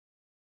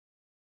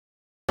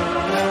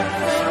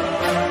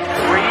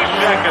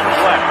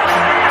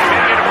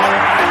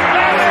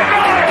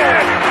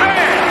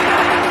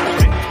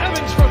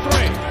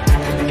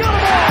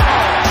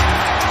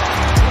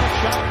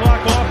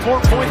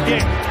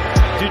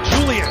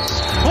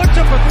Julius puts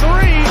up a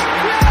three.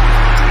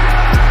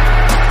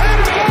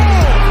 And goal!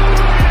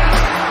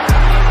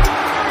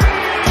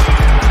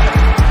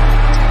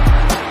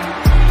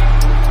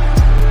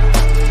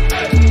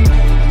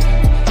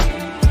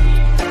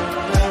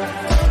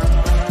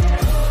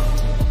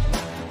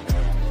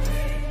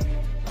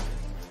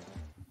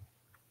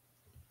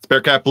 It's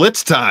Bearcat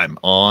Blitz time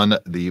on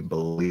the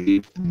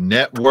Believe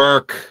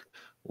Network.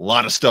 A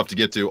lot of stuff to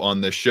get to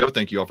on this show.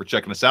 Thank you all for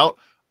checking us out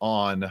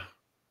on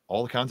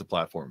all the kinds of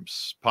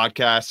platforms.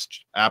 Podcast,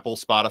 Apple,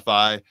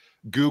 Spotify,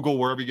 Google,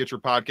 wherever you get your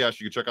podcast.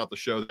 You can check out the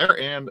show there.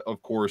 And,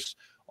 of course,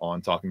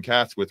 on Talking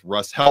Cats with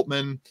Russ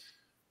Heltman.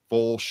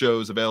 Full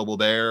shows available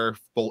there.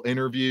 Full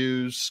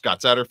interviews.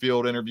 Scott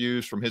Satterfield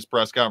interviews from his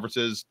press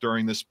conferences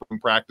during this spring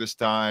practice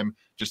time.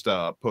 Just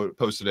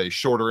posted a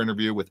shorter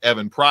interview with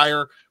Evan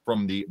Pryor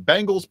from the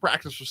Bengals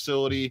practice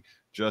facility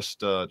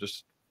just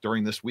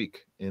during this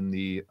week in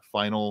the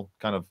final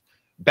kind of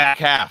back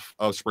half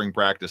of spring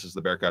practice as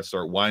the Bearcats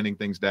start winding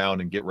things down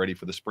and get ready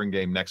for the spring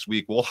game next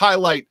week. We'll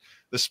highlight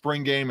the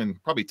spring game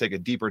and probably take a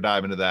deeper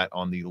dive into that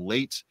on the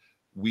late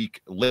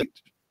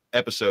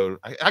episode.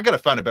 I got to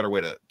find a better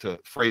way to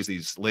phrase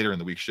these later in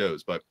the week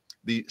shows, but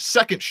the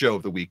second show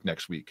of the week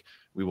next week,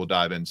 we will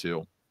dive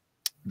into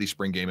the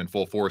spring game in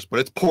full force, but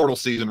it's portal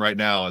season right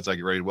now as I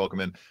get ready to welcome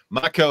in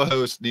my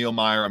co-host, Neil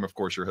Meyer. I'm, of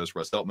course, your host,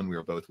 Russ Heltman. We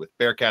are both with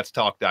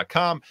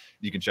BearcatsTalk.com.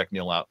 You can check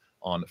Neil out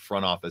on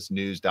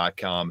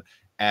FrontOfficeNews.com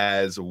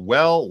as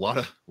well. A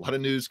lot of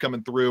news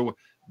coming through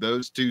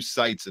those two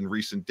sites in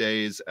recent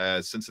days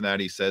as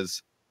Cincinnati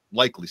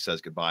likely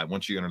says goodbye.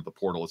 Once you enter the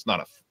portal, it's not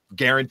a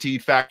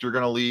guaranteed fact you're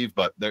going to leave,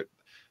 but they're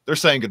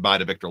saying goodbye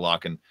to Viktor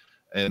Lakhin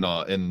in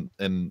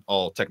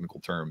all technical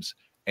terms,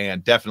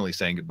 and definitely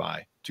saying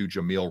goodbye to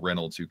Jamille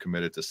Reynolds, who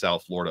committed to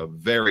South Florida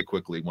very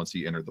quickly once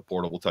he entered the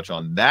portal. We'll touch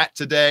on that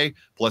today,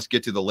 plus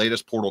get to the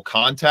latest portal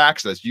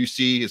contacts as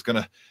UC is going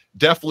to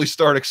definitely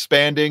start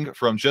expanding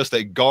from just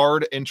a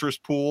guard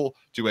interest pool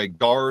to a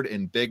guard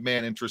and big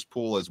man interest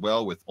pool as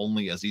well, with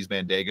only Aziz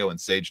Bandaogo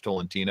and Sage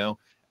Tolentino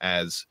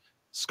as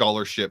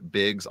scholarship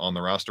bigs on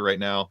the roster right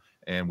now.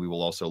 And we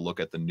will also look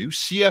at the new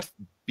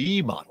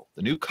CFB model,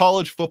 the new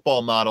college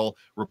football model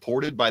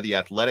reported by the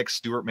Athletic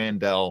Stuart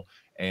Mandel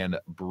and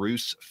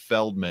Bruce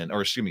Feldman,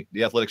 or excuse me,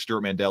 the Athletic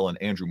Stuart Mandel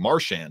and Andrew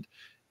Marchand.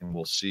 And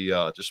we'll see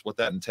just what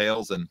that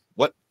entails and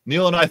what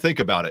Neil and I think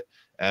about it,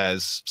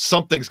 as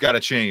something's got to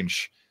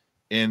change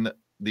in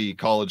the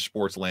college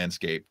sports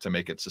landscape to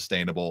make it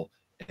sustainable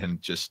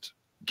and just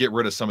get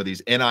rid of some of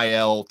these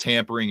NIL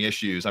tampering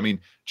issues. I mean,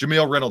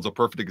 Jamille Reynolds, a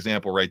perfect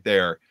example right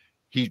there.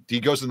 He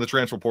goes in the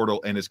transfer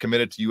portal and is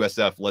committed to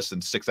USF less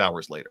than 6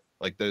 hours later.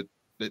 Like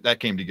that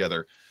came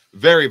together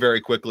very,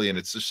 very quickly. And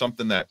it's just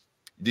something that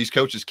these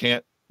coaches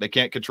can't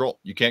control.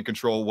 You can't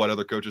control what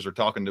other coaches are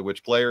talking to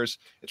which players.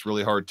 It's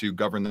really hard to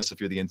govern this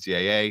if you're the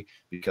NCAA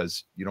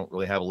because you don't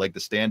really have a leg to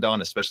stand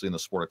on, especially in the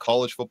sport of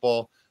college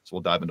football. So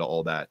we'll dive into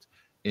all that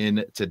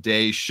in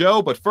today's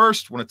show. But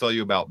first, I want to tell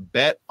you about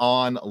Bet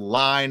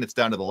Online. It's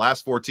down to the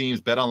last 4 teams.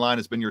 Bet Online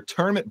has been your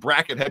tournament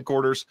bracket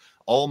headquarters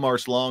all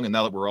March long. And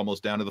now that we're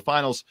almost down to the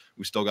finals,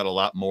 we've still got a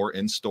lot more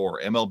in store.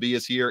 MLB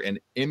is here and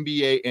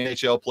NBA,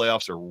 NHL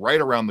playoffs are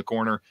right around the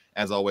corner.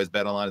 As always,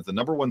 Bet Online is the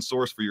 #1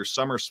 source for your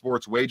summer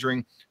sports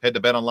wagering. Head to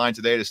Bet Online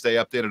today to stay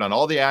updated on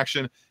all the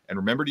action. And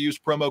remember to use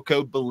promo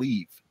code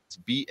BELIEVE. It's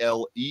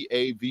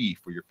BLEAV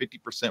for your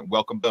 50%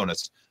 welcome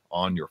bonus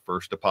on your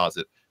first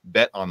deposit.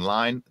 Bet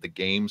Online, the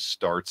game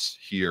starts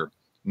here.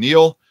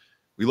 Neil,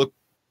 we look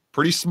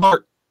pretty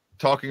smart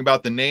talking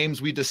about the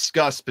names we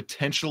discussed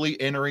potentially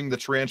entering the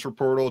transfer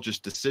portal,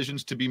 just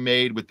decisions to be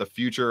made with the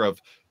future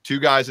of 2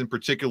 guys in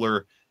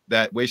particular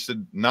that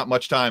wasted not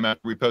much time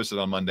after we posted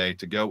on Monday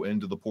to go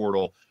into the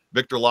portal.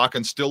 Viktor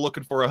Lakhin still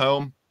looking for a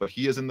home, but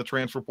he is in the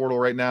transfer portal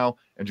right now.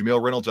 And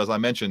Jamille Reynolds, as I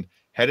mentioned,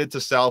 headed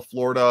to South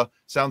Florida.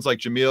 Sounds like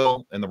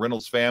Jamille and the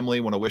Reynolds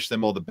family want to wish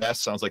them all the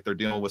best. Sounds like they're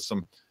dealing with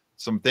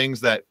some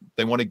things that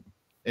they want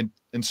to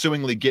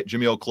ensuingly get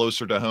Jamille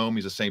closer to home.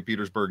 He's a St.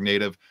 Petersburg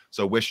native,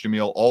 so wish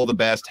Jamille all the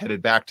best.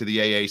 Headed back to the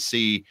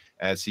AAC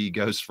as he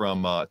goes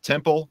from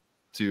Temple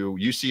to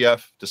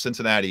UCF to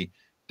Cincinnati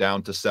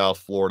down to South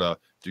Florida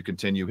to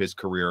continue his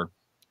career.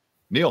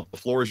 Neil, the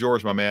floor is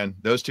yours, my man.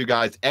 Those 2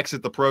 guys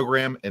exit the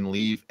program and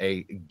leave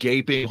a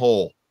gaping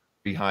hole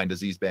behind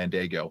Aziz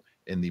Bandaogo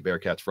in the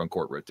Bearcats front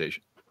court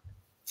rotation.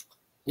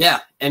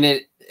 Yeah, and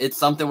it's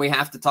something we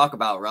have to talk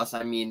about, Russ.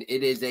 I mean,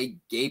 it is a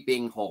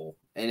gaping hole,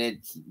 and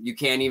you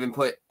can't even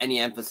put any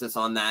emphasis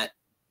on that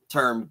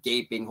term,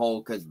 gaping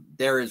hole, because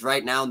there is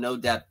right now no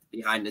depth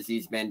behind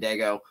Aziz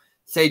Bandaogo.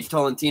 Sage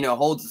Tolentino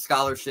holds the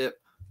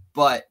scholarship,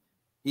 but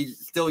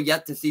he's still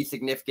yet to see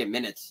significant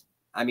minutes.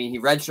 I mean, he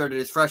redshirted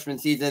his freshman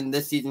season.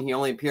 This season, he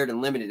only appeared in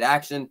limited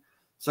action.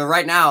 So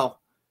right now,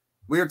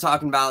 we're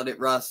talking about it,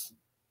 Russ.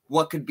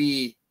 What could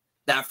be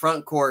that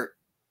front court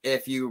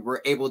if you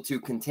were able to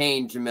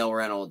contain Jamille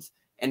Reynolds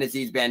and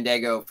Aziz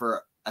Bandaogo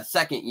for a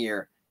second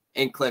year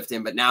in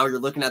Clifton? But now you're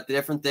looking at the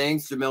different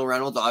things. Jamille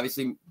Reynolds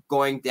obviously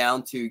going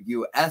down to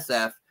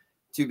USF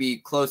to be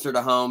closer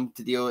to home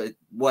to deal with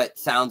what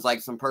sounds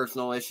like some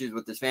personal issues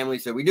with his family.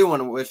 So we do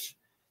want to wish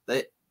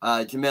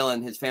Jamille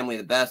and his family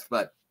the best.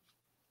 But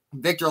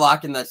Viktor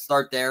Lakhin, let's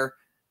start there.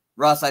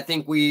 Russ, I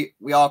think we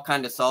all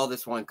kind of saw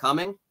this one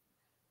coming,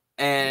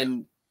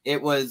 and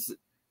it was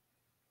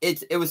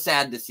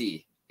sad to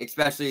see,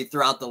 especially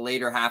throughout the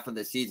later half of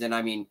the season.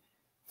 I mean,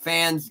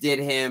 fans did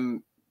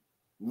him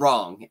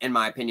wrong, in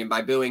my opinion,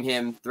 by booing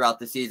him throughout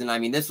the season. I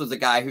mean, this was a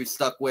guy who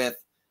stuck with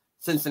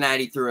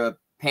Cincinnati through a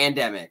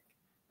pandemic,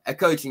 a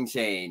coaching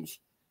change.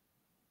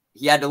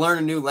 He had to learn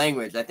a new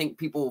language. I think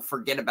people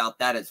forget about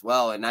that as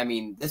well. And I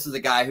mean, this is a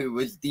guy who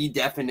was the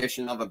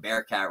definition of a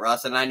Bearcat,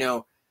 Russ. And I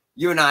know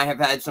you and I have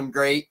had some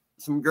great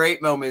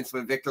moments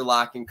with Viktor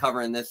Lakhin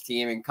covering this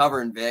team and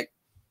covering Vic.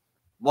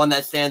 One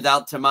that stands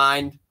out to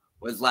mind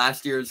was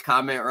last year's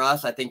comment,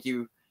 Russ. I think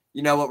you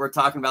know what we're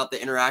talking about, the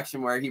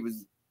interaction where he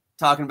was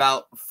talking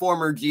about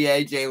former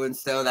GA Jalen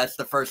Stowe. That's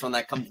the first one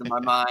that comes to my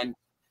mind.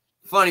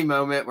 Funny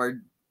moment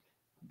where,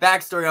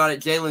 backstory on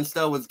it, Jalen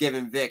Stowe was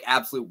giving Vic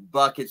absolute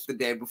buckets the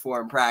day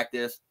before in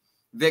practice.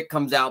 Vic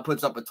comes out,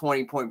 puts up a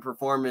 20-point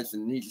performance,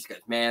 and he just goes,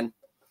 man,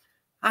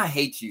 I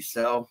hate you,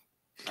 Stowe.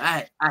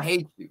 I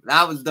hate you.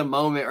 That was the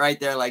moment right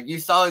there. Like, you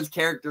saw his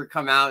character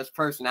come out, his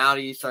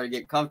personality, he started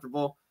getting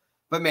comfortable.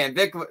 But, man,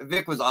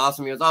 Vic was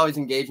awesome. He was always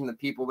engaging the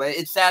people. But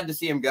it's sad to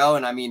see him go.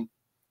 And, I mean,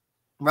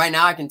 right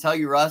now I can tell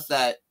you, Russ,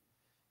 that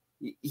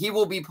he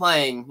will be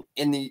playing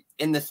in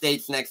the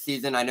States next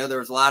season. I know there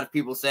was a lot of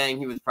people saying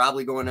he was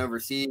probably going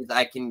overseas.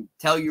 I can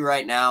tell you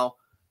right now,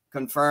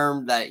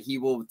 confirmed, that he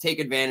will take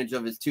advantage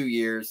of his 2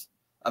 years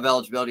of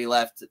eligibility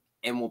left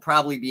and will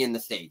probably be in the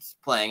States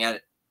playing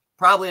at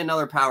probably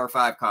another Power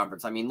 5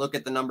 conference. I mean, look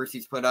at the numbers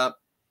he's put up.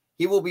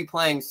 He will be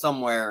playing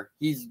somewhere.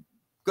 He's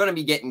going to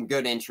be getting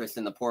good interest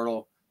in the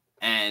portal,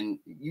 and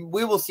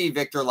we will see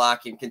Viktor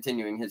Lakhin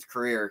continuing his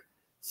career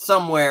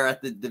somewhere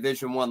at the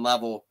Division I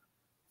level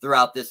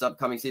throughout this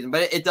upcoming season.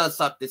 But it does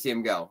suck to see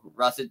him go,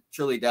 Russ. It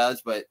truly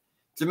does. But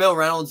Jamille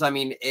Reynolds, I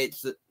mean,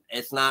 it's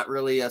not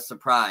really a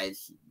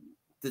surprise,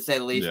 to say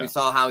the least. Yeah. We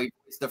saw how he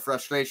faced the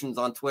frustrations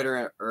on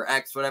Twitter or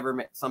X,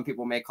 whatever some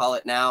people may call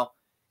it now,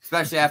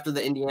 especially after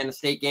the Indiana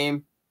State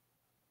game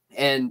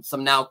and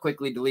some now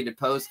quickly deleted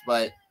posts.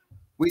 But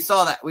we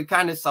saw that. We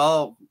kind of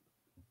saw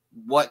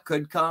what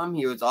could come.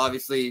 He was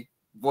obviously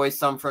voiced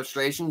some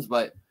frustrations,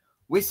 but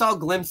we saw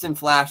glimpses and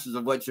flashes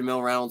of what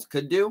Jamille Reynolds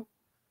could do.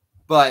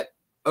 But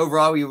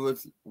overall, he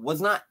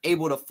was not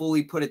able to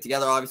fully put it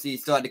together. Obviously, he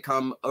still had to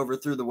come over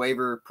through the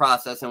waiver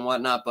process and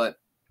whatnot, but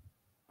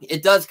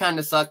it does kind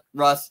of suck,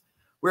 Russ.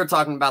 We were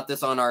talking about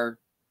this on our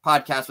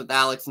podcast with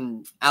Alex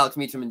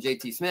Meacham and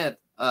JT Smith,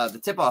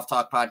 the Tip-Off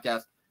Talk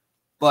podcast.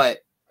 But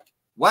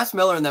Wes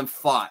Miller and them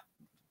fought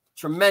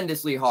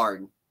tremendously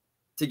hard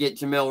to get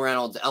Jamille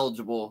Reynolds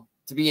eligible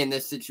to be in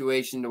this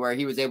situation to where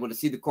he was able to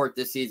see the court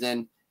this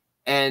season.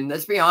 And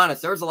let's be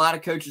honest, there was a lot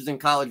of coaches in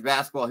college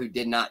basketball who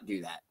did not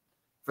do that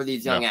for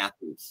these young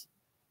athletes.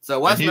 So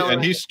Wes Miller,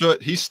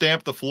 he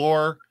stamped the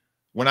floor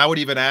when I would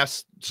even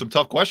ask some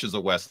tough questions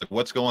of Wes, like,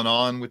 what's going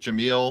on with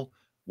Jamille?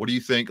 What do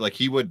you think? Like,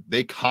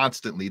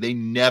 they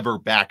never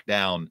back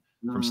down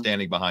from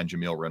standing behind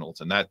Jamille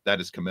Reynolds. And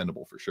that is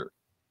commendable for sure.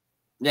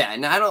 Yeah.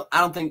 And I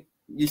don't think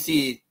you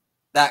see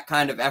that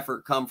kind of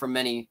effort come from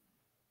many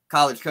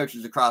college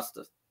coaches across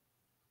the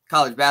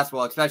college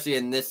basketball, especially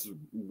in this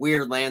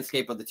weird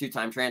landscape of the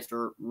 2-time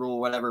transfer rule,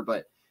 whatever.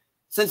 But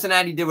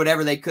Cincinnati did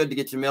whatever they could to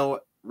get Jamille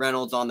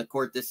Reynolds on the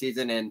court this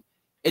season. And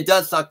it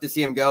does suck to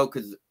see him go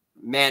because,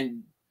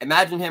 man,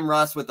 imagine him,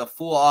 Russ, with a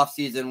full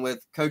offseason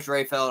with Coach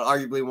Rayfeld,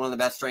 arguably one of the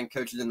best strength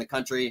coaches in the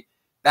country,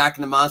 back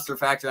in the Monster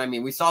Factory. I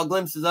mean, we saw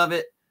glimpses of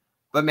it,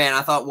 but, man,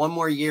 I thought one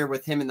more year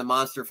with him in the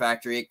Monster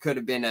Factory, it could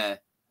have been a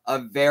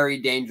very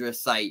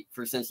dangerous sight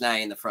for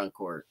Cincinnati in the front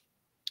court.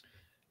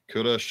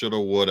 Coulda, shoulda,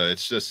 woulda.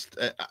 It's just,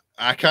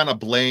 I'm going to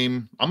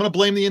blame the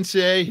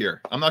NCAA here.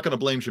 I'm not going to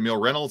blame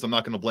Jamille Reynolds. I'm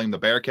not going to blame the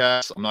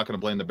Bearcats. I'm not going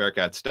to blame the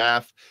Bearcat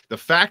staff. The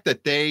fact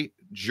that they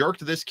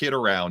jerked this kid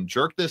around,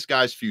 jerked this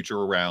guy's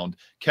future around,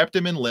 kept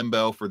him in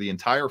limbo for the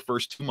entire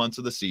first 2 months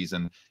of the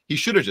season. He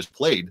should have just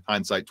played,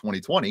 hindsight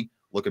 2020,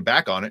 looking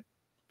back on it,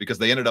 because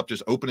they ended up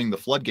just opening the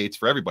floodgates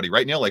for everybody.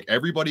 Right now, like,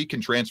 everybody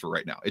can transfer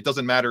right now. It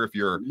doesn't matter if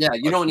you're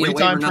you don't need a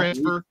three-time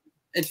transfer.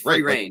 It's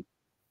free reign.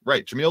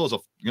 Right. Jamille is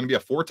going to be a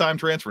 4-time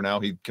transfer now.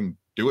 He can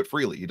do it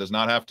freely. He does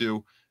not have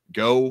to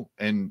go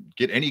and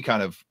get any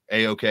kind of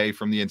AOK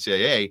from the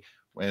NCAA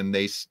when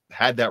they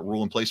had that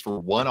rule in place for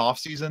one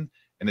offseason,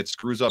 and it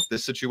screws up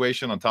this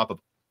situation on top of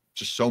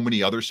just so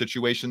many other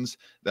situations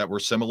that were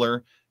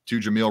similar to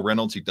Jamille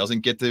Reynolds. He doesn't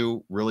get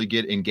to really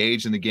get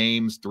engaged in the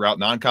games throughout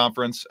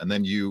non-conference, and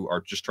then you are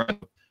just trying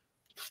to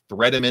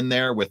thread him in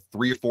there with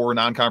 3 or 4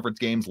 non-conference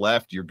games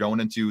left. You're going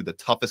into the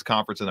toughest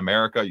conference in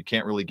America. You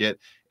can't really get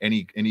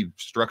any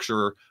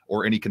structure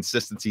or any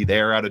consistency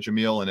there out of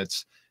Jamille. And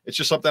it's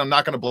just something. I'm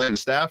not going to blame the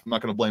staff. I'm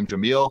not going to blame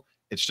Jamille.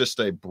 It's just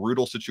a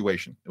brutal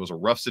situation. It was a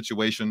rough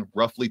situation,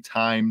 roughly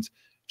timed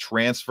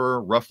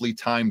transfer, roughly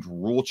timed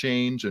rule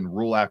change and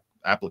rule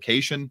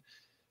application.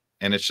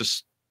 And it's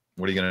just,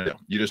 What are you going to do?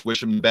 You just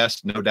wish him the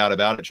best, no doubt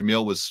about it.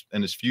 Jamille was,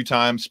 in his few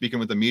times speaking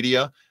with the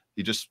media,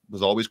 he just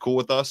was always cool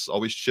with us,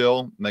 always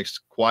chill, nice,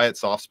 quiet,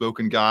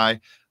 soft-spoken guy.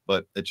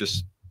 But it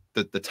just,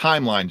 the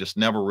timeline just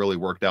never really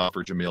worked out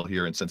for Jamille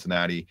here in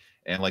Cincinnati.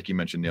 And like you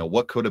mentioned, Neil,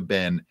 what could have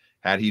been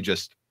had he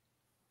just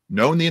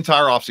known the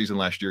entire offseason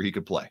last year he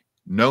could play,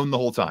 known the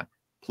whole time,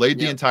 played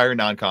the entire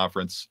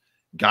non-conference,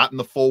 gotten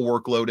the full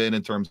workload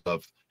in terms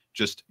of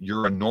just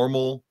you're a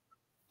normal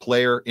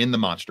player in the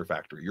Monster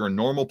Factory. You're a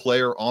normal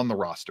player on the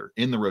roster,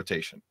 in the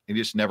rotation. He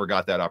just never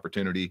got that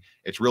opportunity.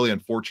 It's really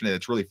unfortunate.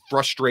 It's really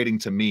frustrating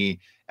to me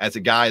as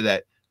a guy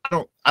that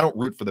I don't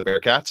root for the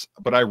Bearcats,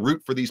 but I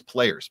root for these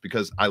players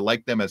because I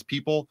like them as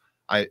people.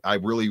 I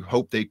really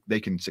hope they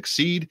can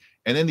succeed.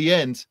 And in the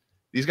end,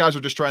 these guys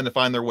are just trying to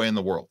find their way in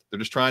the world. They're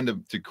just trying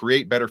to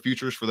create better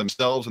futures for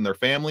themselves and their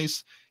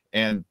families.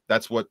 And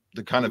that's what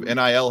the kind of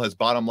NIL has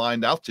bottom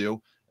lined out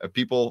to.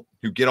 People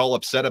who get all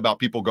upset about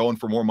people going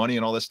for more money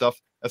and all this stuff.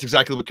 That's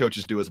exactly what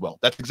coaches do as well.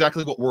 That's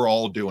exactly what we're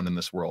all doing in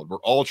this world. We're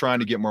all trying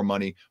to get more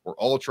money. We're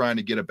all trying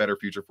to get a better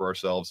future for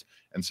ourselves.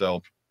 And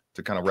so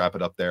to kind of wrap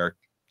it up there,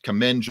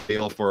 commend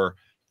Jamille for,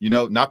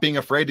 not being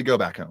afraid to go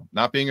back home,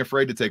 not being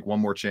afraid to take one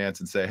more chance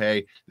and say,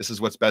 hey, this is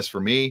what's best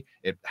for me.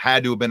 It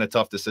had to have been a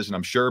tough decision,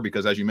 I'm sure,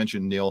 because as you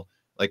mentioned, Neil,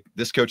 like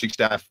this coaching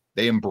staff,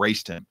 they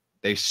embraced him.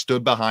 They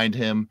stood behind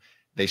him.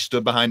 They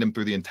stood behind him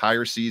through the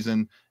entire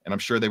season. And I'm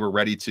sure they were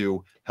ready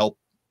to help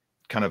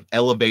kind of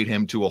elevate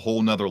him to a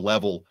whole nother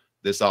level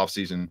this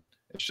offseason.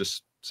 It's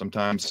just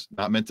sometimes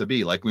not meant to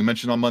be. Like we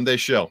mentioned on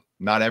Monday's show,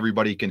 not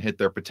everybody can hit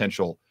their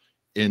potential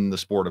in the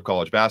sport of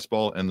college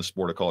basketball and the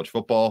sport of college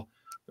football.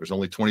 There's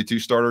only 22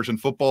 starters in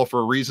football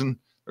for a reason.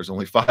 There's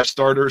only 5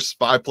 starters,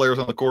 5 players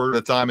on the court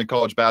at a time in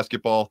college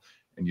basketball.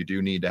 And you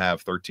do need to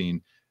have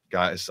 13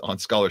 guys on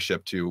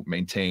scholarship to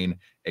maintain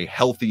a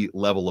healthy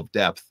level of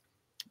depth,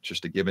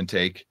 just a give and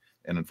take.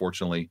 And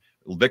unfortunately,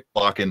 Viktor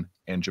Lakhin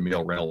and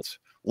Jamille Reynolds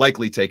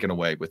likely taken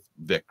away with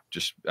Vic,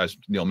 just as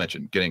Neil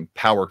mentioned, getting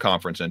power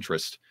conference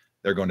interest.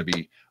 They're going to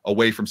be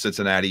away from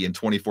Cincinnati in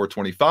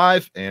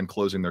 24-25 and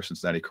closing their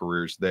Cincinnati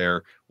careers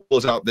there. We'll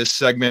close out this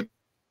segment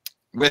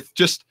with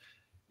just,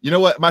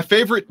 my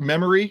favorite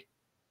memory,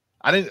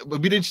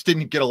 we just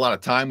didn't get a lot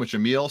of time with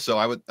Jamille. So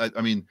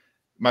I mean,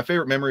 my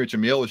favorite memory of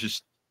Jamille was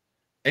just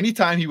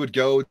anytime he would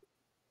go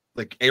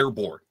like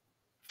airborne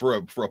for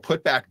a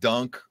putback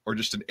dunk or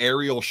just an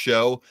aerial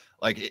show,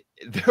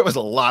 there was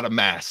a lot of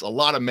mass, a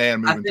lot of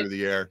man moving through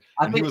the air.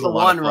 I and think he was the a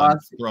lot one, of fun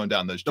Russ, throwing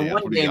down those the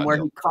jams. one game where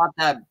he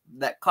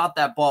caught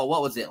that ball,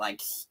 what was it,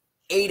 like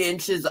 8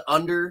 inches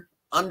under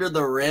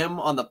the rim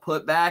on the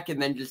putback,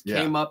 and then just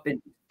came up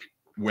and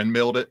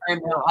windmilled it.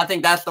 I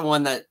think that's the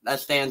one that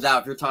stands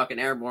out if you're talking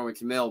airborne with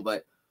Jamille.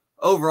 But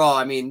overall,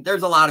 I mean,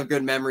 there's a lot of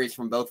good memories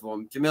from both of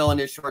them. Jamille in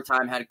his short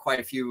time had quite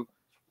a few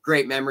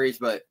great memories,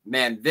 but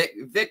man,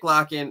 Vic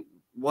Lakhin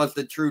was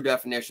the true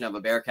definition of a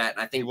Bearcat,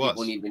 and I think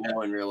people need to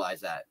know and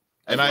realize that.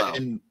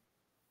 I'm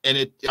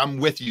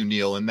with you,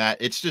 Neil, in that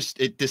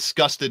it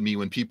disgusted me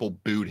when people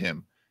booed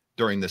him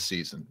during this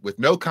season with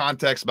no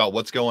context about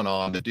what's going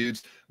on. The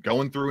dude's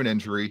going through an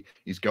injury.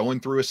 He's going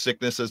through a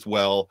sickness as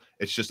well.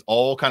 It's just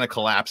all kind of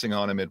collapsing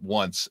on him at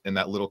once in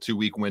that little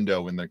 2-week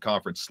window in the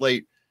conference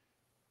slate.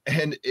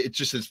 And it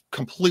just is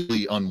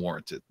completely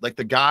unwarranted. Like,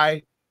 the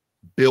guy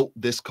built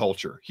this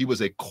culture. He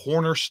was a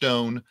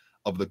cornerstone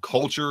of the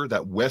culture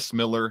that Wes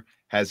Miller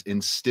has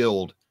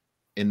instilled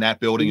in that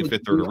building in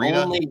Fifth Third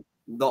Arena.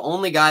 The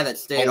only guy that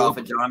stayed off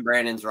of John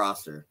Brannon's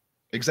roster.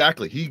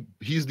 Exactly.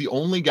 He's the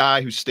only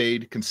guy who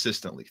stayed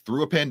consistently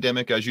through a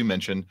pandemic, as you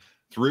mentioned,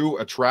 through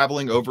a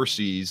traveling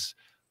overseas.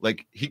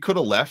 Like, he could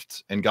have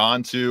left and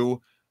gone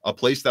to a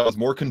place that was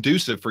more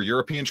conducive for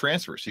European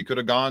transfers. He could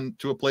have gone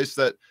to a place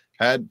that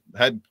had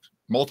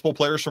multiple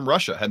players from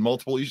Russia, had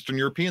multiple Eastern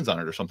Europeans on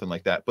it or something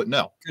like that. But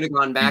no, could have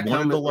gone back home. He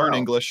wanted to learn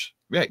English.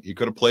 Yeah, he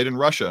could have played in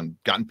Russia and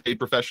gotten paid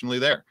professionally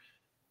there.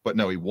 But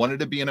no, he wanted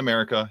to be in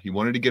America. He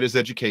wanted to get his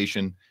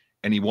education,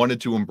 and he wanted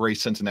to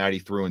embrace Cincinnati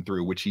through and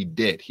through, which he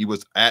did. He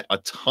was at a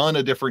ton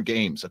of different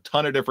games, a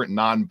ton of different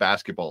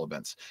non-basketball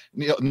events.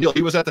 Neil,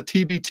 he was at the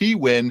TBT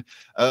win.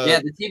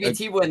 The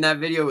TBT win. That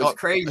video was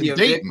crazy.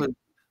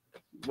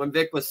 When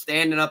Vic was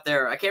standing up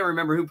there, I can't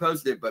remember who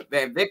posted it, but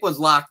man, Vic was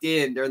locked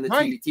in during the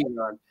TBT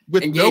run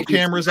with no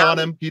cameras on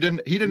him. He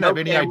didn't have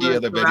any idea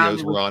the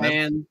videos were on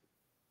him.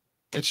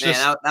 It's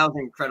just that was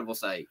an incredible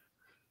sight.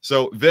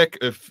 So Vic,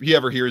 if he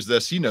ever hears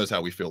this, he knows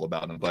how we feel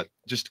about him. But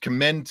just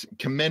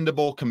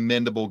commendable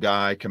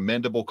guy,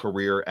 commendable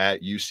career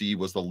at UC.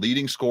 Was the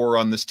leading scorer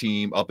on this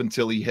team up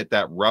until he hit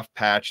that rough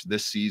patch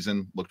this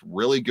season. Looked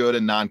really good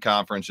in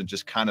non-conference and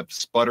just kind of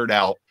sputtered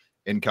out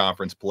in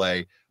conference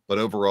play. But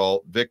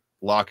overall, Vic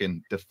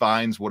Lakhin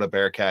defines what a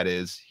Bearcat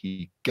is.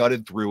 He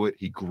gutted through it.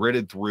 He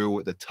gritted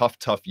through the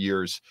tough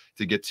years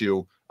to get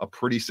to a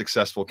pretty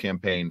successful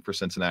campaign for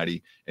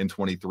Cincinnati in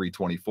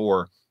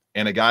 23-24.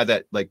 And a guy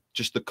that, like,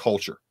 just the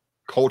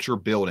culture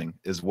building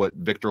is what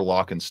Viktor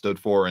Lakhin stood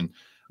for. And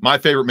my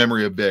favorite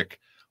memory of Vic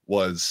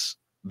was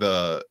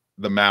the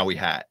Maui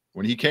hat.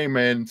 When he came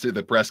in to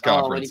the press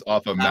conference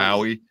off of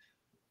Maui,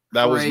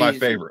 That was my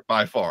favorite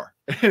by far.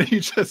 And he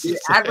just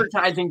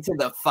advertising to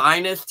the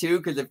finest too,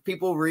 because if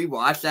people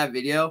rewatch that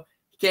video,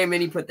 he came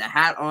in, he put the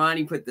hat on,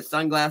 he put the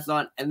sunglasses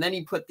on, and then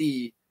he put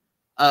the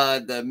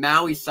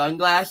Maui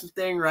sunglasses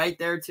thing right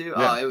there too.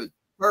 Yeah. Oh, it was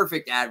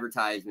perfect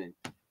advertisement.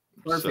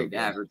 Perfect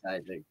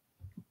advertising.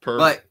 Perfect.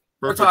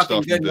 But we're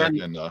talking good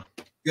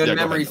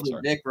memories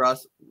with Vic,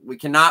 Russ. We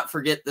cannot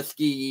forget the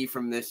ski yee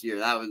from this year.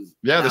 That was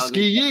the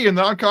ski yee in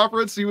the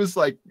non-conference. He was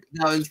like,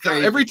 that was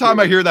crazy. Every time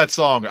I hear that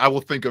song, I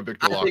will think of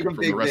Viktor Lakhin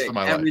for the rest of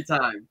my life. Every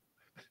time.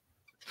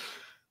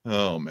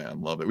 Oh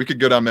man, love it. We could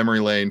go down memory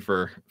lane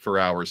for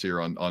hours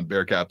here on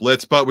Bearcat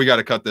Blitz, but we got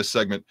to cut this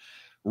segment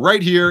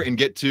right here and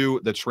get to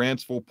the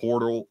transfer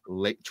portal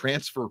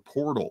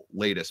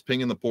latest.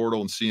 Pinging the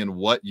portal and seeing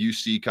what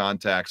UC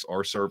contacts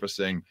are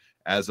surfacing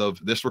as of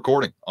this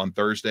recording on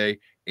Thursday,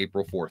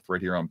 April 4th, right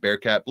here on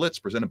Bearcat Blitz,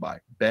 presented by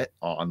Bet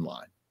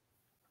Online.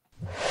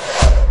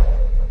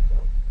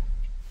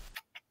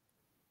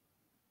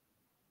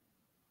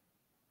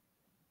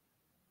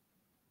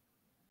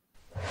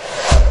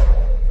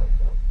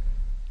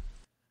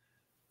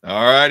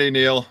 All righty,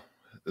 Neil.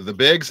 The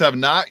bigs have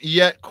not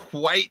yet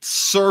quite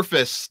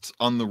surfaced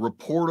on the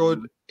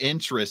reported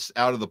interest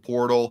out of the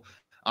portal.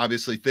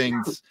 Obviously,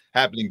 things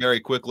happening very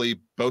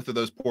quickly. Both of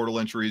those portal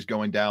entries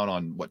going down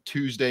on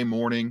Tuesday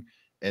morning,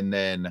 and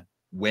then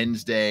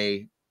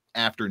Wednesday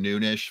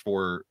afternoonish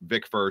for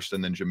Vic first,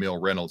 and then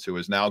Jamille Reynolds, who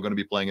is now going to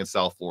be playing in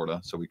South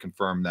Florida. So we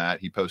confirmed that.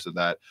 He posted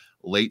that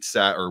late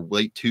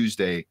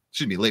Wednesday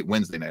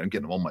night. I'm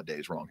getting all my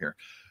days wrong here.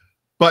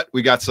 But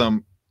we got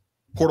some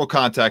portal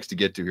contacts to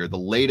get to here. The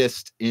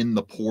latest in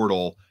the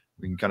portal,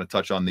 we can kind of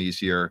touch on these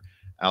here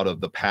out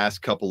of the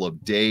past couple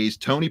of days.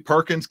 Tony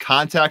Perkins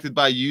contacted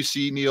by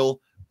UC,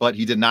 Neil, but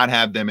he did not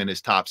have them in his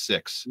top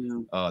 6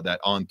 that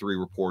On3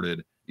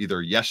 reported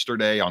either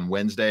yesterday on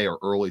Wednesday or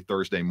early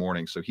Thursday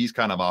morning. So he's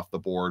kind of off the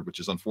board, which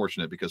is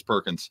unfortunate because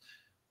Perkins,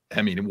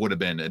 I mean, it would have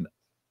been an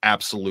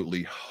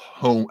absolute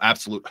home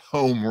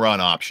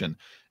run option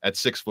at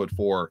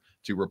 6'4"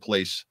 to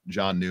replace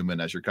John Newman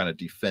as your kind of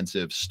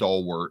defensive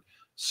stalwart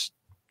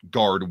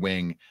guard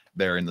wing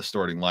there in the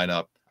starting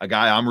lineup. A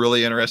guy I'm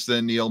really interested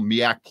in, Neil,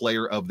 MEAC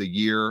Player of the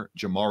Year,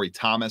 Jamari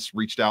Thomas,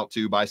 reached out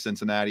to by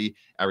Cincinnati,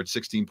 averaged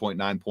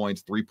 16.9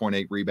 points,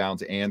 3.8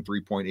 rebounds, and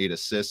 3.8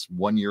 assists.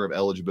 1 year of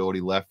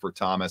eligibility left for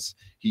Thomas.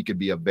 He could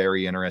be a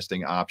very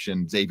interesting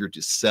option. Xavier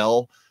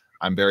Giselle,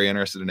 I'm very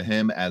interested in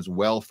him as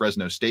well.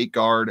 Fresno State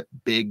guard,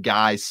 big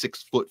guy,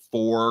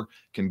 6'4",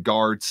 can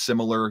guard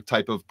similar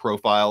type of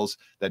profiles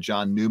that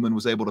John Newman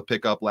was able to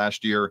pick up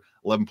last year.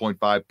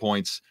 11.5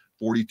 points,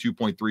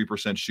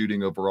 42.3%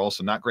 shooting overall,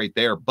 so not great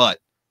there, but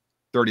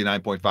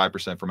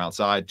 39.5% from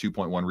outside,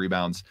 2.1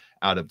 rebounds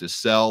out of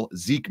Giselle.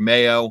 Zeke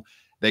Mayo,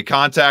 they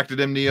contacted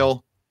him,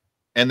 Neil,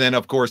 and then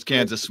of course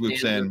Kansas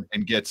swoops in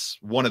and gets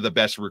one of the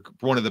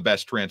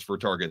best transfer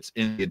targets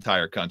in the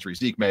entire country.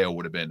 Zeke Mayo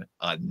would have been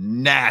a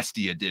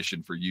nasty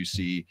addition for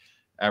UC.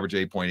 Average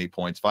 8.8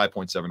 points,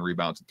 5.7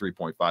 rebounds, and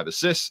 3.5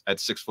 assists at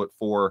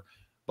 6'4",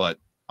 but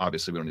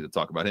obviously we don't need to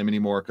talk about him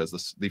anymore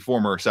because the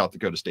former South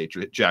Dakota State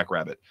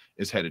Jackrabbit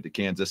is headed to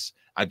Kansas.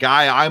 A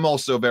guy I'm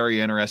also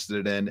very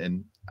interested in,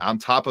 and on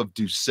top of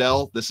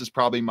Ducell, this is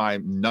probably my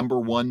number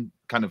one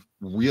kind of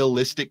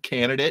realistic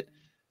candidate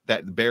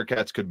that the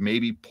Bearcats could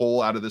maybe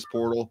pull out of this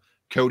portal.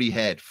 Cody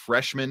Head,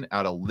 freshman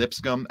out of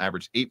Lipscomb,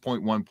 averaged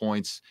 8.1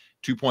 points,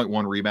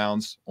 2.1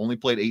 rebounds, only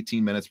played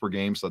 18 minutes per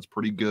game, so that's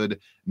pretty good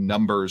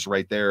numbers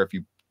right there if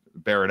you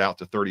bear it out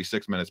to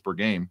 36 minutes per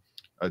game.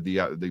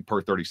 The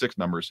per 36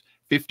 numbers,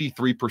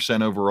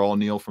 53% overall,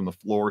 Neil, from the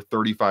floor,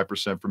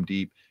 35% from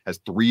deep, has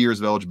 3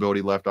 years of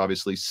eligibility left,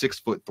 obviously,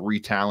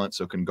 6'3" talent,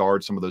 so can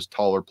guard some of those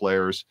taller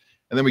players.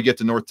 And then we get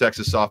to North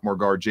Texas sophomore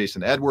guard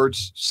Jason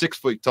Edwards, 6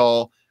 foot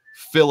tall,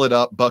 fill it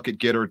up, bucket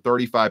getter,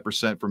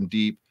 35% from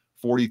deep,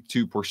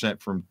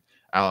 42% from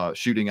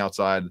shooting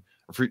outside,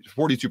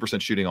 42%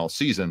 shooting all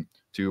season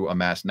to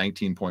amass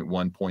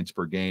 19.1 points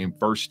per game.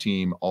 First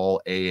team all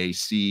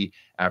AAC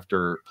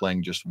after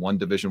playing just one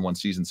Division I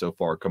season so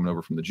far, coming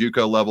over from the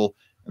JUCO level.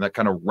 And that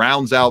kind of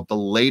rounds out the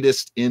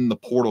latest in the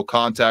portal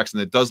contacts.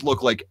 And it does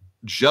look like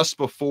just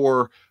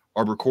before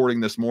our recording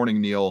this morning,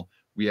 Neil,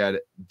 we had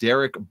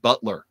Derek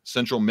Butler,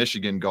 Central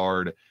Michigan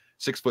guard,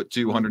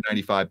 6'2",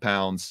 195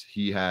 pounds.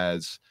 He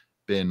has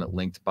been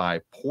linked by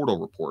Portal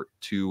Report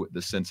to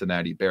the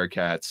Cincinnati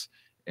Bearcats.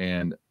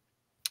 And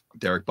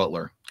Derek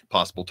Butler,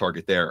 possible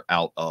target there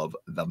out of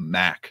the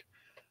MAC.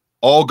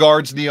 All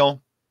guards,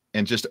 Neil,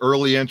 and just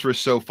early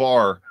interest so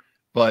far,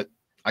 but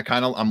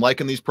I'm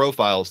liking these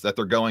profiles that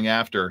they're going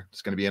after.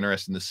 It's going to be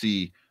interesting to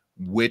see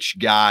which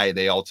guy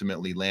they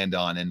ultimately land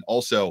on. And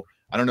also,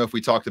 I don't know if we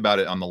talked about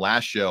it on the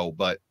last show,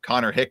 but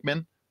Connor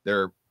Hickman,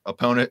 their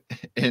opponent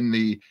in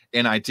the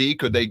NIT,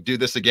 could they do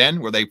this again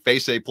where they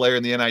face a player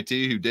in the NIT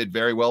who did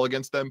very well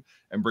against them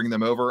and bring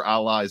them over, a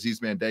la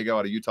Aziz Mandego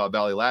out of Utah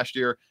Valley last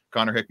year?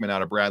 Connor Hickman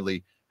out of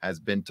Bradley has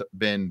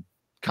been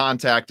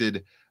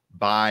contacted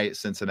by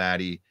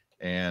Cincinnati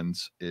and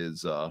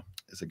is a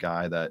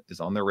guy that is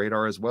on their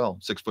radar as well.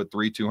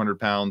 6'3", 200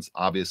 pounds,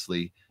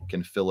 obviously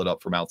can fill it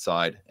up from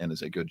outside and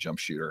is a good jump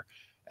shooter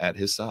at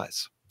his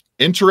size.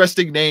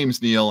 Interesting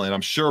names, Neil, and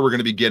I'm sure we're going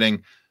to be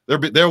getting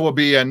there will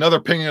be another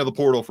pinging of the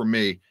portal from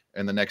me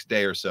in the next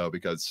day or so,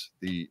 because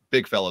the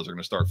big fellas are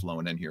going to start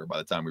flowing in here by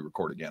the time we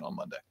record again on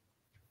Monday.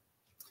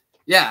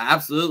 Yeah,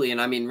 absolutely.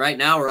 And I mean, right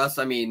now, Russ,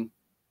 I mean,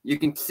 you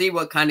can see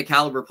what kind of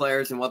caliber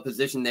players and what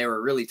position they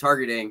were really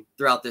targeting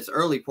throughout this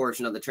early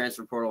portion of the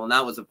transfer portal. And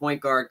that was a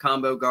point guard,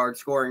 combo guard,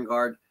 scoring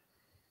guard.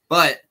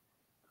 But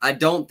I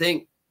don't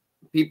think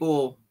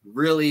people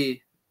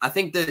really, I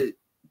think the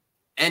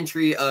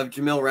entry of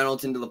Jamille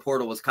Reynolds into the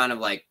portal was kind of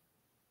like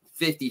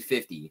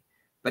 50-50.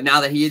 But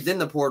now that he is in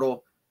the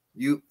portal,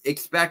 you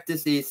expect to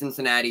see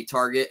Cincinnati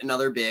target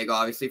another big,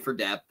 obviously for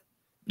depth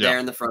there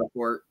in the front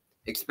court.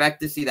 Expect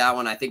to see that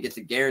one. I think it's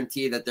a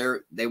guarantee that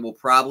they will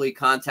probably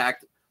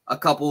contact a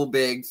couple of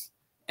bigs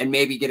and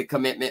maybe get a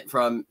commitment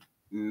from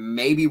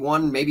maybe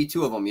one, maybe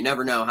two of them. You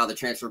never know how the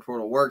transfer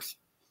portal works,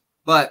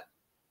 but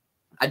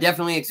I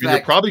definitely expect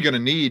they're probably going to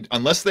need,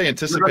 unless they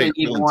anticipate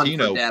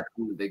Tolentino depth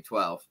in the Big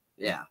 12.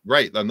 Yeah,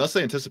 right. Unless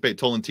they anticipate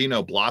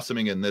Tolentino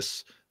blossoming in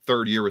this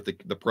third year with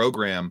the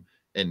program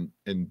and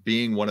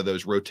being one of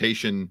those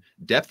rotation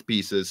depth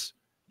pieces,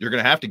 you're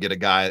going to have to get a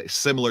guy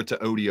similar to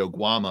Odio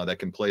Guama that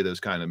can play those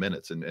kind of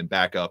minutes and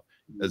back up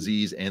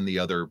Aziz and the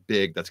other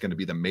big. That's going to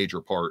be the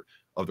major part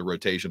of the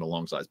rotation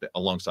alongside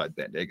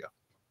Bandega.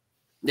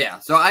 Yeah,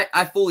 so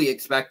I fully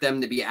expect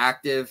them to be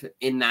active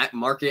in that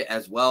market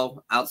as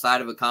well, outside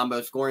of a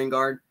combo scoring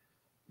guard.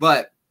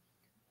 But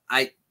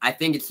I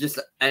think it's just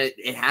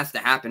it has to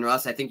happen,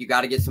 Russ. I think you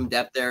got to get some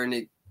depth there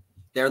in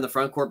the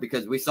front court,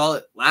 because we saw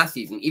it last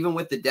season. Even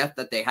with the depth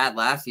that they had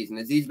last season,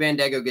 Aziz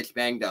Bandega gets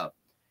banged up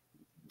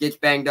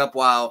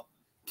while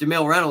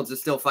Jamille Reynolds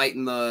is still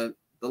fighting the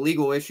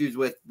legal issues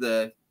with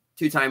the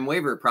two-time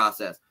waiver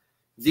process.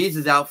 Aziz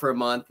is out for a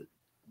month.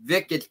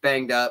 Vic gets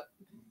banged up.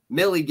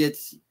 Millie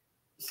gets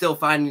still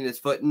finding his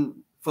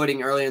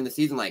footing earlier in the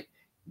season. Like,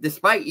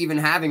 despite even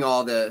having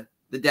all the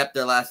depth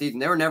there last season,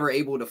 they were never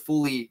able to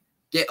fully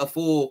get a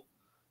full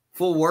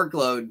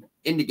workload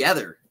in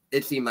together,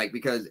 it seemed like,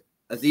 because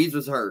Aziz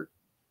was hurt.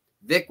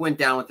 Vic went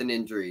down with an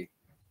injury.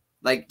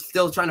 Like,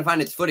 still trying to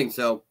find its footing.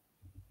 So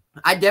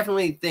I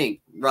definitely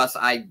think, Russ,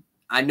 I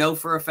know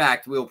for a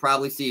fact we'll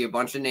probably see a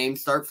bunch of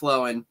names start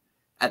flowing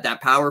at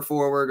that power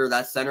forward or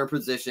that center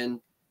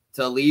position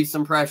to leave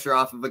some pressure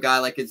off of a guy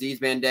like Aziz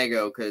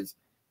Bandego, because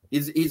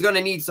he's going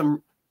to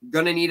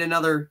need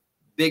another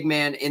big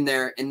man in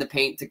there in the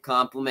paint to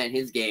complement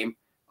his game.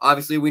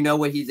 Obviously, we know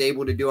what he's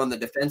able to do on the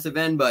defensive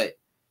end, but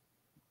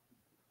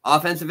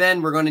offensive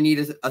end, we're going to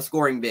need a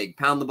scoring big,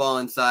 pound the ball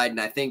inside, and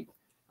I think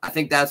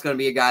that's going to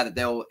be a guy that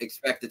they'll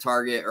expect to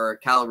target, or a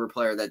caliber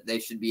player that they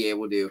should be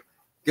able to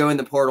go in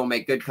the portal,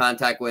 make good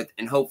contact with,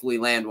 and hopefully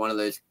land one of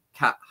those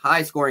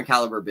high-scoring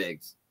caliber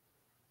bigs.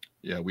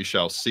 Yeah, we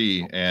shall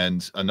see.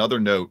 And another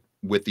note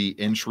with the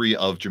entry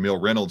of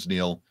Jamille Reynolds,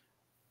 Neil,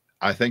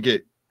 I think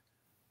it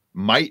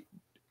might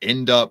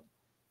end up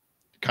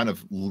kind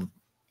of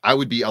 – I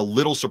would be a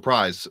little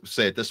surprised,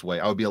 say it this way.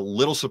 I would be a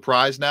little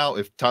surprised now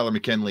if Tyler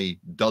McKinley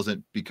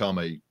doesn't become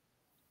a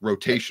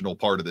rotational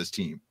part of this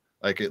team.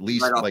 Like at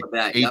least like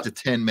 8 to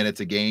 10 minutes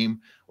a game.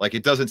 Like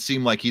it doesn't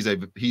seem like he's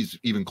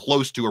even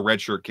close to a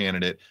redshirt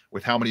candidate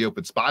with how many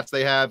open spots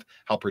they have,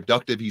 how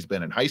productive he's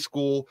been in high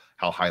school,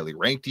 how highly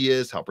ranked he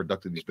is, how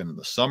productive he's been in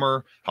the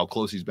summer, how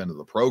close he's been to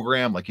the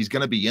program. Like he's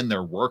going to be in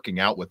there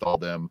working out with all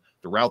them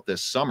throughout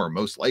this summer,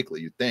 most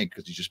likely, you'd think,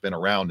 because he's just been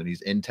around and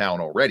he's in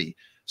town already.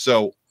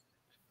 So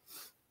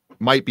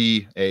might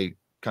be a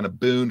kind of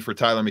boon for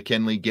Tyler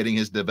McKinley, getting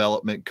his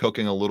development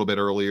cooking a little bit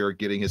earlier,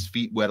 getting his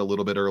feet wet a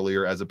little bit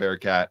earlier as a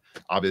Bearcat.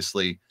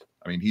 Obviously,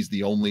 I mean, he is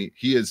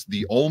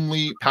the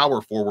only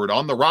power forward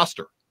on the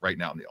roster right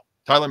now, Neil.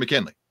 Tyler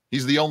McKinley.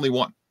 He's the only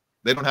one.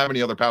 They don't have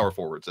any other power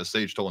forwards. As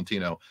Sage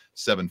Tolentino,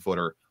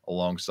 7-footer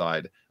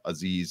alongside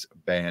Aziz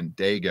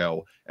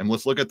Bandego. And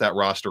let's look at that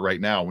roster right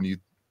now. When you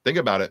think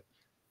about it,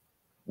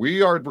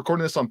 we are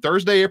recording this on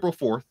Thursday, April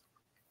 4th.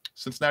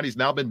 Cincinnati's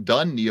now been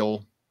done,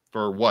 Neil,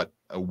 for what,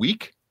 a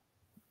week?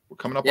 We're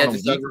coming up on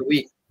a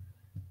week.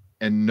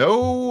 And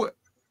no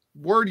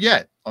word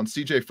yet on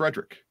CJ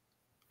Frederick,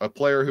 a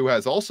player who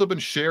has also been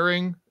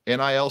sharing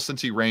NIL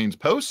since he Reigns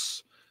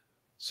posts.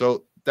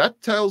 So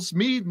that tells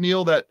me,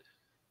 Neil, that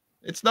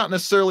it's not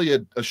necessarily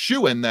a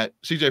shoo-in that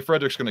CJ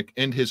Frederick's going to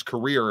end his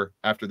career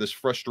after this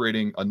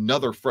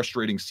another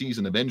frustrating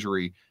season of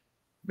injury.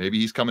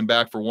 Maybe he's coming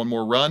back for one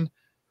more run,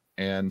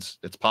 and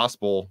it's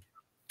possible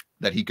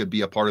that he could be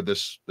a part of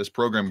this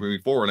program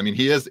moving forward. I mean,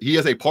 he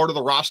is a part of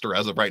the roster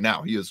as of right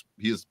now. He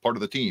is part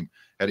of the team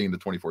heading into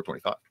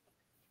 24-25.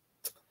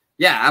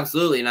 Yeah,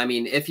 absolutely. And I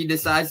mean, if he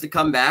decides to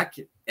come back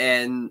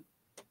and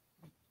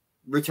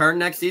return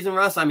next season,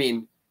 Russ, I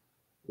mean,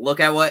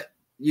 look at what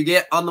you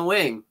get on the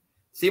wing.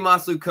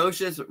 Simas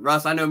Lukosius,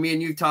 Russ, I know me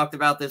and you talked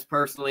about this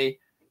personally.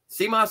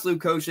 Simas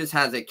Lukosius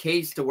has a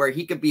case to where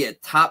he could be a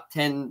top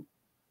 10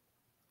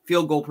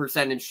 field goal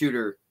percentage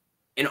shooter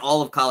in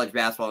all of college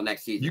basketball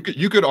next season.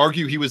 You could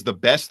argue he was the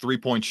best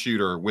three-point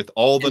shooter with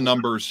all the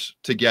numbers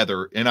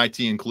together, NIT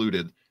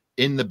included,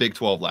 in the Big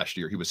 12 last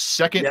year. He was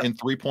second in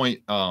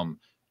three-point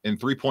in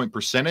 3-point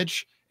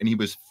percentage, and he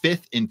was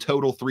 5th in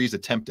total threes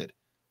attempted.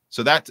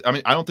 So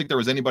I don't think there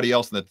was anybody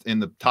else in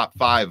the top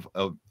 5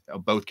 of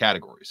both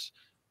categories.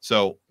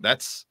 So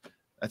that's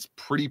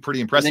pretty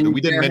impressive. And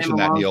we didn't mention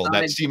that, Neil,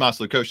 that Simas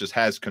Lukosius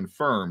has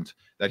confirmed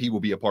that he will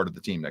be a part of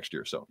the team next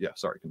year. So yeah,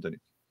 sorry, continue.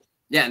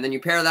 Yeah, and then you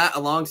pair that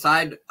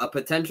alongside a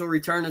potential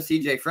return of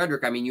CJ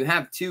Frederick. I mean, you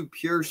have 2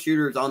 pure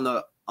shooters on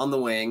the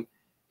wing.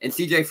 And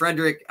CJ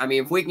Frederick, I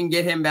mean, if we can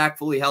get him back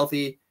fully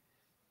healthy,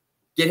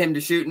 get him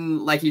to shooting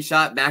like he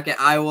shot back at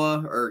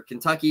Iowa or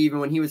Kentucky, even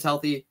when he was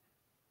healthy.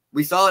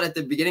 We saw it at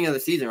the beginning of the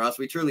season, Russ.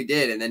 We truly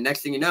did. And then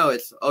next thing you know,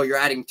 you're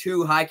adding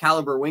 2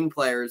 high-caliber wing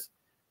players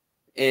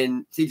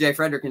in CJ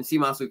Frederick and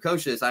Simas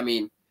Lukosius. I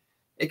mean,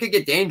 it could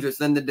get dangerous.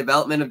 Then the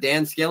development of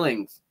Dan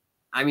Skillings.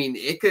 I mean,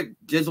 it could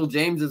Jizzle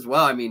James as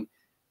well. I mean,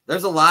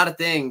 there's a lot of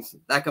things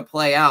that could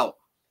play out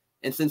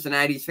in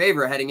Cincinnati's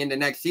favor heading into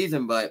next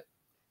season. But,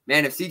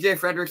 man, if CJ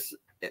Frederick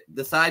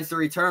decides to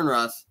return,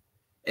 Russ,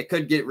 it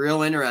could get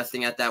real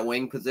interesting at that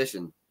wing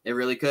position. It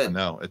really could.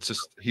 No, it's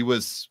just he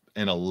was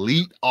an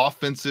elite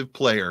offensive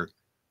player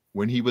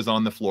when he was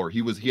on the floor.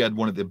 He had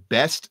one of the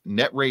best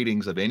net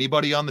ratings of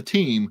anybody on the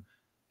team.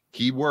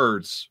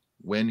 Keywords,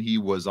 when he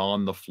was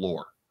on the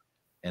floor.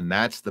 And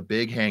that's the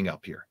big hang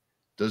up here.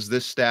 Does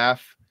this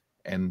staff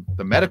and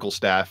the medical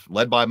staff,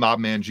 led by Mob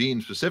Man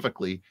Gene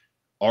specifically,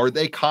 are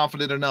they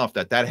confident enough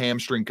that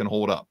hamstring can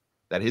hold up,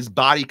 that his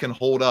body can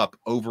hold up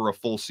over a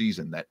full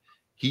season, that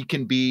he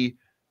can be?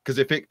 Because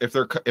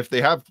if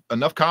they have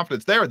enough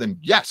confidence there, then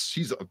yes,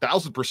 he's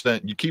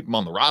 1,000%. You keep him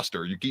on the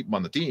roster, you keep him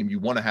on the team. You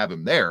want to have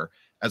him there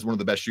as one of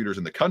the best shooters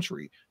in the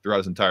country throughout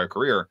his entire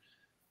career.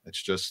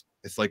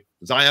 It's like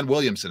Zion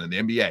Williamson in the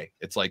NBA.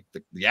 It's like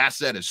the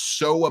asset is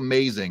so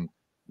amazing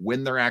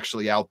when they're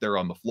actually out there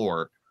on the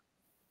floor,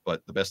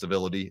 but the best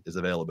ability is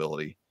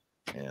availability.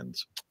 And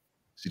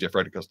CJ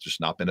Frederick has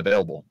just not been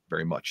available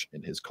very much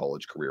in his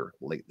college career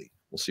lately.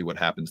 We'll see what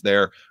happens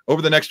there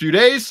over the next few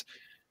days.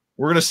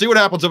 We're going to see what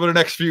happens over the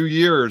next few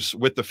years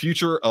with the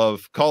future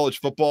of college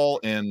football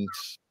and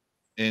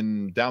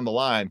down the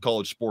line,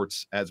 college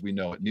sports as we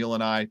know it. Neil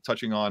and I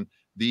touching on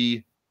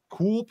the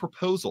cool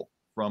proposal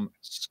from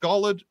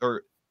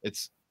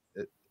it's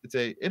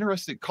a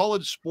interesting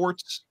College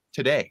Sports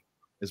Today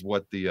is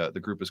what the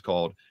group is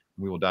called.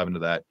 We will dive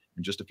into that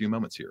in just a few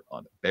moments here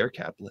on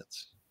Bearcat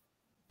Blitz.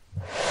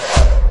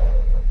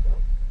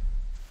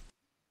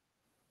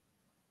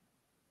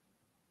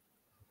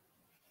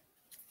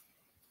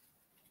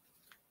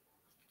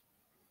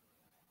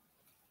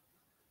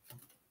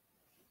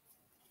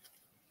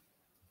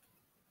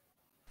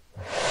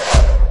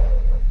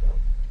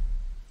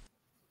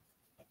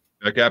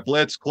 Bearcat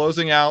Blitz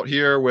closing out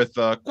here with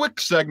a quick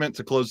segment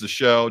to close the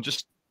show.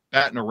 Just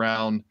batting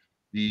around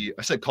I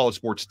said College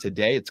Sports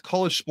Today. It's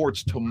College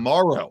Sports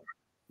Tomorrow,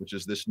 which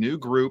is this new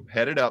group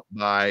headed up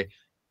by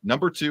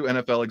number 2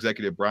 NFL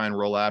executive Brian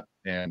Rolap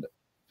and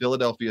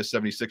Philadelphia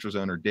 76ers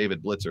owner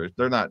David Blitzer.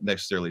 They're not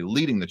necessarily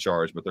leading the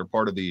charge, but they're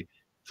part of the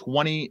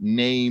 20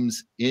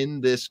 names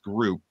in this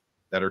group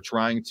that are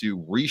trying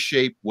to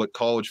reshape what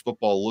college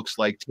football looks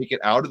like, take it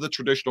out of the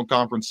traditional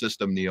conference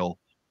system, Neil,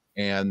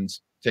 and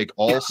take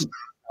all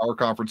our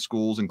conference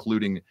schools,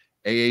 including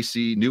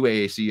AAC, new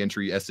AAC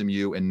entry,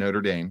 SMU, and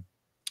Notre Dame.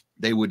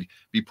 They would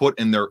be put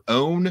in their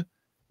own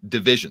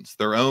divisions,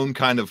 their own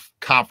kind of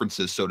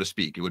conferences, so to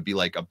speak. It would be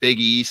like a Big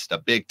East, a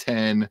Big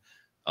Ten.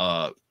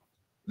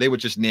 They would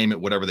just name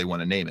it whatever they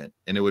want to name it.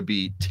 And it would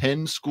be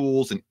 10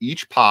 schools in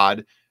each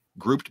pod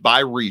grouped by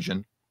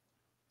region.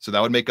 So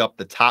that would make up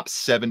the top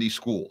 70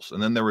 schools.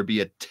 And then there would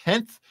be a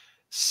 10th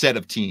set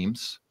of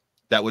teams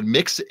that would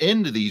mix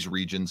into these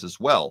regions as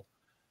well,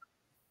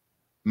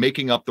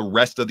 making up the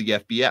rest of the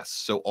FBS.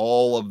 So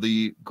all of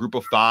the group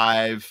of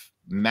 5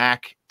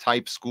 MAC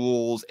type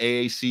schools,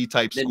 AAC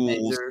type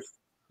schools.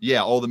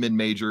 Yeah, all the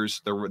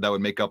mid-majors that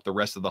would make up the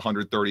rest of the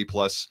 130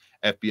 plus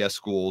FBS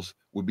schools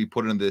would be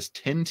put in this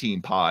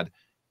 10-team pod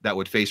that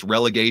would face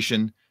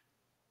relegation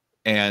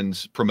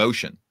and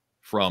promotion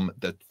from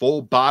the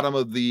full bottom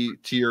of the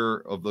tier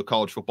of the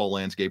college football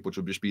landscape, which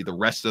would just be the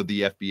rest of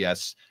the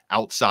FBS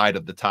outside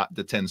of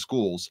the 10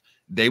 schools.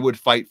 They would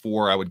fight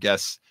for, I would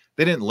guess,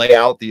 they didn't lay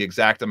out the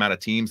exact amount of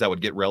teams that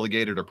would get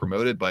relegated or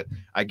promoted, but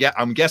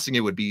I'm guessing it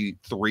would be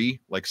 3,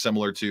 like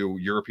similar to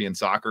European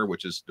soccer,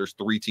 which is there's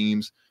 3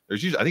 teams.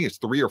 There's usually, I think it's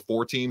 3 or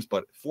 4 teams,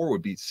 but 4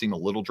 would seem a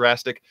little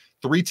drastic.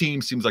 3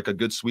 teams seems like a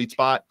good sweet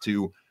spot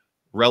to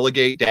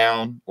relegate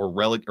down or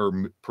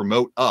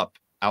promote up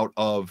out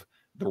of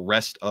the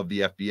rest of the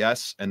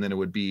FBS. And then it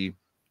would be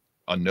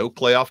a no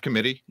playoff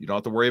committee. You don't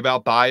have to worry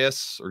about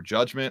bias or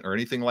judgment or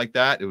anything like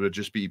that. It would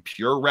just be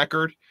pure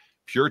record,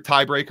 pure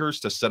tiebreakers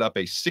to set up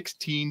a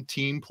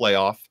 16-team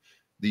playoff.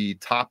 The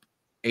top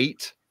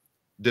 8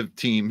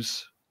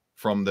 teams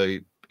from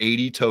the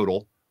 80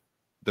 total,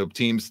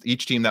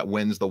 each team that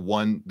wins the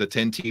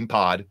 10-team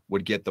pod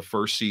would get the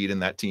first seed in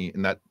that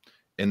team,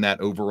 in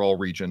that overall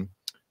region,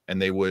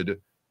 and they would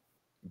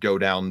go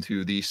down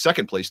to the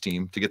second place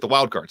team to get the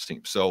wild cards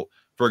team. So,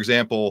 for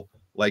example,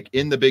 like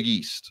in the Big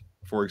East,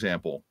 for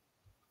example,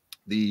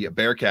 the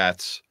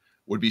Bearcats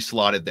would be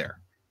slotted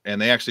there.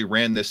 and they actually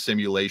ran this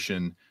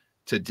simulation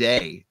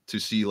today to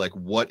see like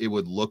what it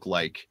would look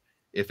like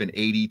if an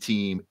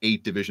 80-team,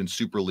 8-division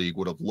Super League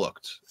would have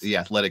looked. The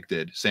Athletic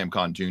did. Sam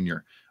Kahn Jr.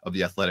 of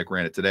The Athletic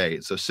ran it today.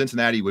 So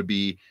Cincinnati would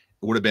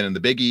have been in the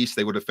Big East.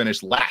 They would have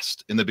finished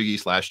last in the Big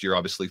East last year,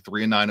 obviously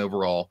 3-9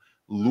 overall.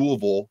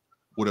 Louisville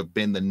would have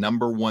been the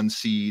 #1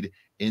 seed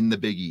in the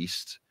Big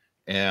East,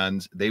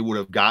 and they would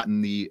have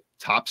gotten the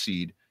top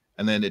seed.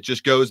 And then it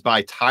just goes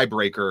by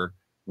tiebreaker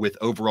with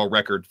overall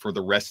record for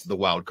the rest of the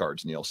wild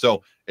cards, Neil.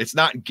 So it's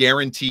not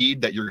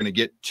guaranteed that you're going to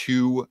get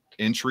 2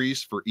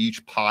 entries for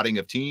each potting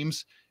of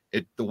teams.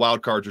 The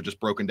wild cards are just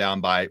broken down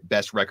by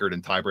best record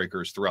and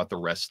tiebreakers throughout the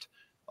rest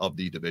of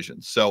the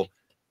divisions. So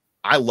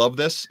I love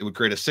this. It would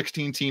create a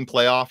 16-team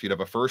playoff. You'd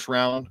have a first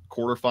round,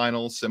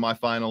 quarterfinals,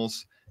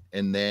 semifinals,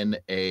 and then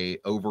a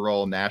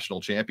overall national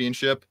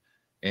championship.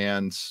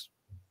 And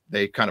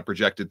they kind of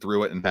projected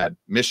through it and had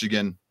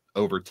Michigan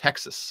over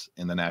Texas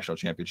in the national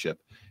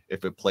championship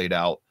if it played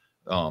out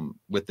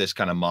with this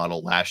kind of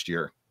model last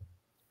year.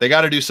 They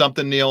got to do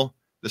something, Neil.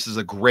 This is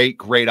a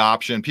great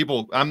option.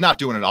 I'm not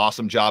doing an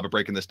awesome job of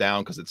breaking this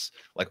down because it's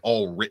like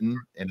all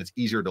written and it's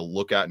easier to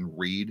look at and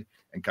read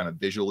and kind of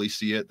visually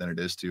see it than it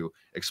is to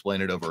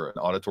explain it over an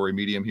auditory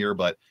medium here.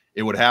 But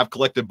it would have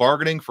collective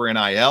bargaining for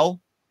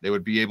NIL. They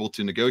would be able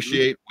to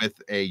negotiate with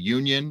a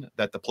union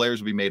that the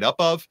players would be made up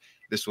of.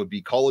 This would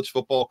be college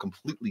football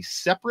completely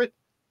separate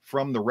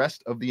from the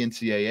rest of the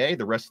NCAA,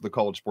 the rest of the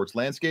college sports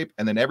landscape,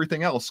 and then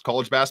everything else.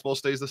 College basketball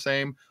stays the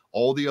same.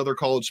 All the other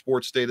college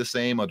sports stay the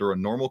same under a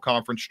normal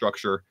conference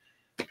structure.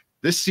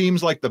 This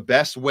seems like the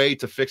best way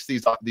to fix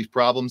these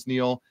problems,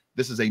 Neil.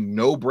 This is a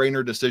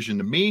no-brainer decision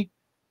to me,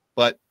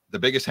 but the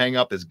biggest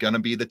hang-up is going to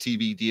be the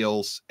TV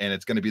deals, and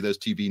it's going to be those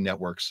TV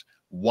networks.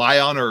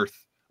 Why on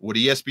earth would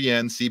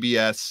ESPN,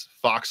 CBS,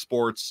 Fox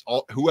Sports,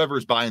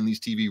 whoever's buying these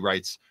TV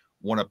rights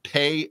want to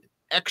pay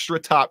extra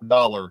top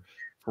dollar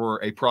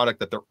for a product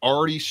that they're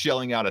already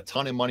shelling out a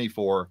ton of money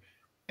for,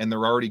 and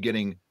they're already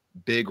getting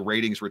big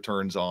ratings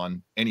returns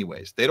on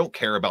anyways? They don't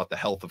care about the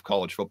health of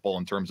college football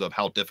in terms of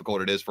how difficult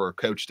it is for a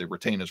coach to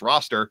retain his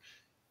roster.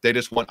 They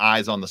just want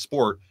eyes on the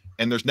sport,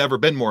 and there's never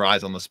been more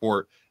eyes on the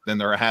sport than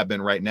there have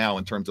been right now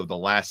in terms of the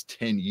last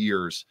 10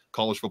 years.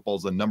 College football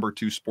is the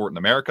 #2 sport in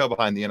America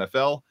behind the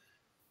NFL.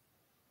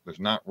 There's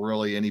not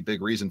really any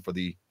big reason for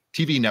the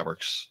TV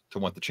networks to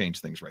want to change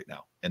things right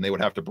now. And they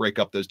would have to break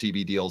up those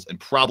TV deals and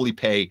probably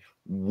pay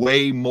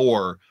way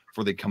more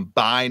for the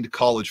combined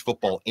college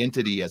football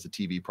entity as a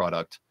TV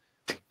product.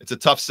 It's a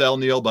tough sell,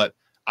 Neil, but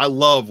I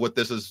love what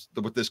this is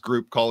with this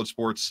group, college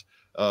sports.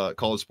 What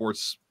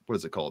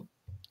is it called?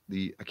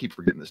 I keep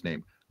forgetting this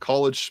name.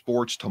 College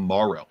Sports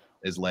Tomorrow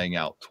is laying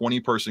out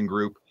 20-person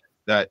group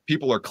that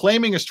people are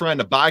claiming is trying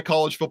to buy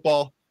college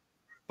football,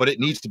 but it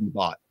needs to be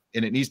bought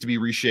and it needs to be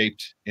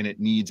reshaped and it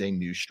needs a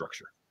new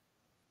structure.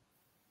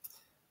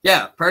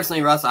 Yeah,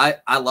 personally, Russ,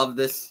 I love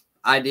this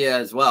idea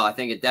as well. I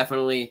think it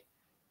definitely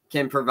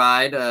can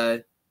provide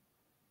a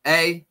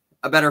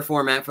better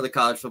format for the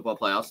college football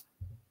playoffs,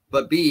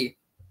 but B,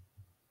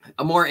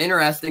 a more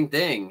interesting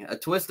thing, a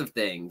twist of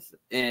things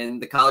in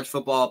the college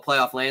football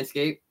playoff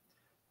landscape.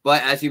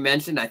 But as you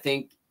mentioned, I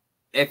think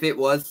if it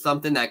was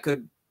something that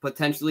could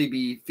potentially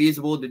be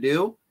feasible to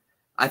do,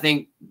 I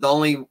think the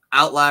only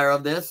outlier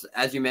of this,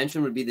 as you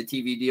mentioned, would be the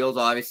TV deals.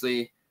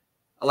 Obviously,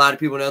 a lot of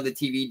people know the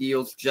TV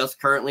deals just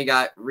currently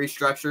got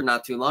restructured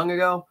not too long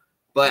ago.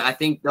 But I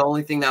think the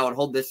only thing that would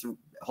hold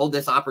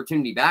this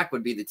opportunity back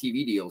would be the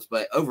TV deals.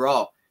 But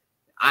overall,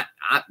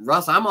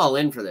 Russ, I'm all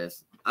in for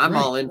this. I'm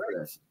all in for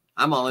this.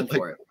 I'm all in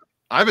for it.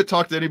 I haven't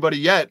talked to anybody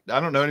yet. I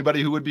don't know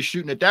anybody who would be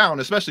shooting it down,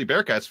 especially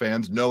Bearcats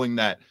fans, knowing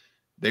that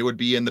they would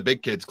be in the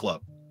big kids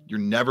club. You're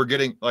never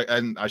getting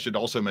and I should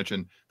also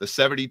mention the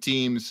 70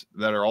 teams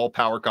that are all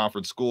power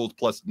conference schools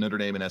plus Notre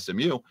Dame and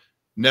SMU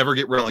never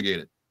get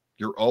relegated.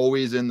 You're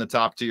always in the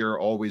top tier,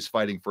 always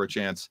fighting for a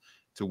chance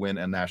to win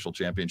a national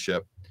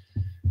championship.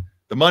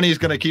 The money is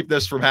going to keep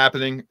this from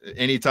happening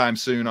anytime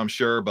soon, I'm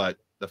sure. But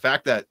the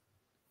fact that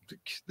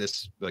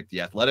this, like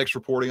the Athletics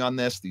reporting on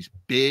this, these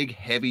big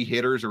heavy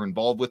hitters are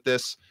involved with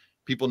this,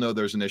 people know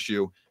there's an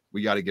issue.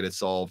 We got to get it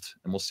solved,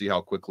 and we'll see how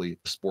quickly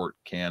the sport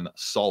can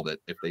solve it,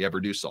 if they ever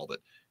do solve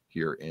it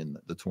here in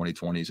the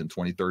 2020s and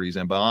 2030s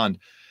and beyond.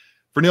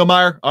 For Neil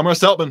Meyer, I'm Russ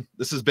Heltman.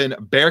 This has been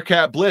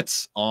Bearcat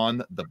Blitz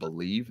on the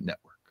Believe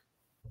Network.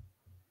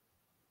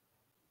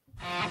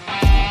 This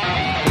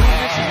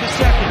is the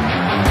second.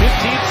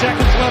 15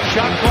 seconds left.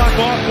 Shot clock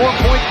off.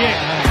 4-point game.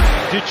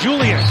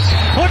 DeJulius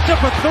puts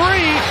up a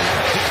three.